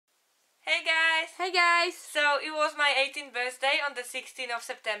Hey guys! Hey guys! So it was my 18th birthday on the 16th of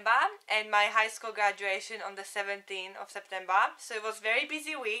September and my high school graduation on the 17th of September. So it was a very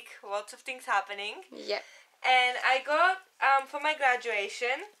busy week, lots of things happening. Yep. And I got, for my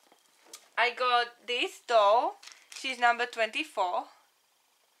graduation, I got this doll. She's number 24.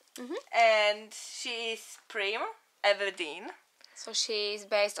 And she is Prim Everdeen. So she is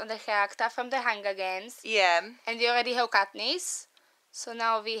based on the character from the Hunger Games. Yeah. And we already have Katniss. So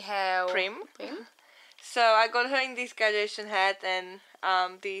now we have Prim. So I got her in this graduation hat and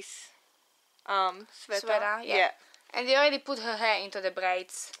this sweater. Yeah. And we already put her hair into the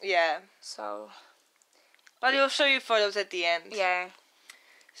braids. Yeah. So. But we'll show you photos at the end. Yeah.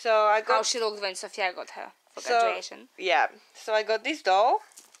 So I got. How she looked when Sofia got her for graduation. Yeah. So I got this doll,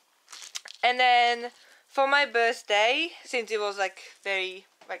 and then for my birthday, since it was very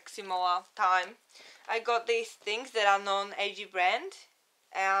similar time, I got these things that are non-AG brand.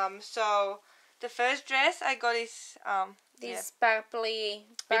 So the first dress I got is this purple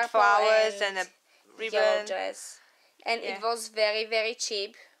with flowers and a ribbon yellow dress, and it was very, very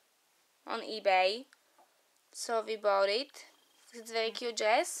cheap on eBay. So we bought it. It's a very cute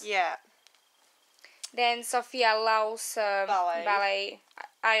dress. Yeah. Then Sofia loves ballet.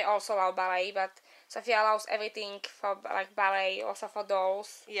 I also love ballet, but Sofia loves everything for ballet, also for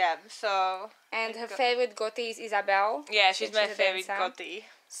dolls. Yeah, so. And her favorite goatee is Isabel. Yeah, she's my favorite goatee.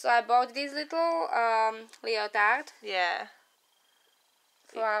 So I bought this little leotard. Yeah.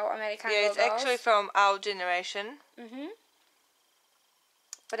 For our American Girl dolls. It's actually from our generation.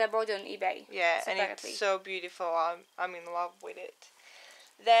 But I bought it on eBay. Yeah, separately. And it's so beautiful. I'm in love with it.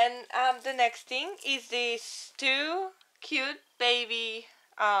 Then the next thing is these two cute baby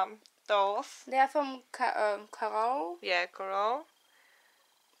dolls. They are from Coral. Yeah, Coral.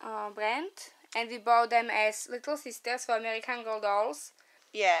 Brand. And we bought them as little sisters for American Girl dolls.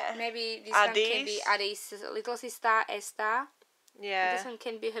 Yeah. Maybe this one can be Addie's little sister, Esther. Yeah. This one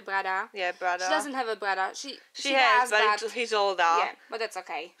can be her brother. Yeah, brother. She doesn't have a brother. She has, but he's older. Yeah, but that's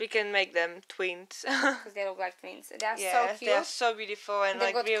okay. We can make them twins. Because they look like twins. They are so cute. They are so beautiful and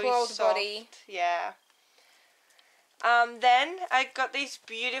they've got really clothed soft. body. Yeah. Then I got this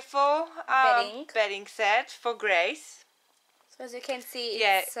beautiful bedding set for Grace. So as you can see,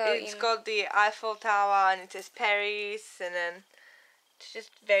 it's got the Eiffel Tower and it says Paris, and then it's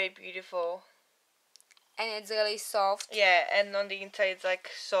just very beautiful. And it's really soft. Yeah, and on the inside it's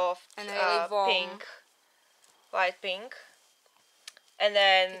soft and really warm. Pink, light pink. And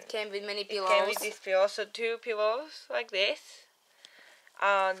then it came with many pillows. It came with these pillows, so 2 pillows like this,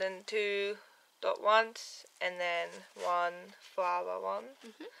 and then 2 dot ones, and then 1 flower one.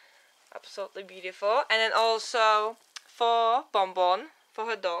 Absolutely beautiful. And then also for Bonbon, for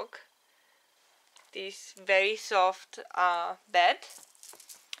her dog, this very soft bed.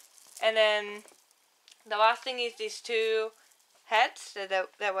 And then the last thing is these 2 hats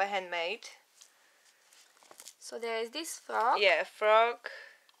that were handmade. So there is this frog. Yeah, frog,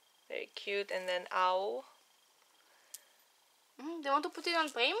 very cute, and then owl. Do you want to put it on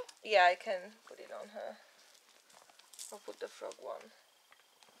Prim? Yeah, I can put it on her. I'll put the frog one.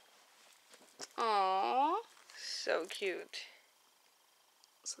 Aww. So cute.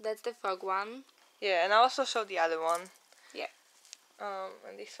 So that's the frog one. Yeah, and I also showed the other one. Yeah.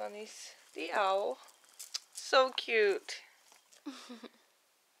 And this one is the owl. So cute.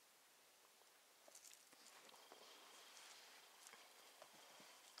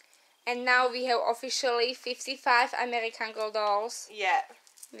 And now we have officially 55 American Girl dolls. Yeah.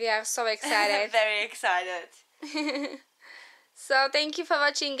 We are so excited. Very excited. So thank you for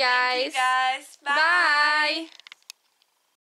watching, guys. Thank you, guys. Bye. Bye.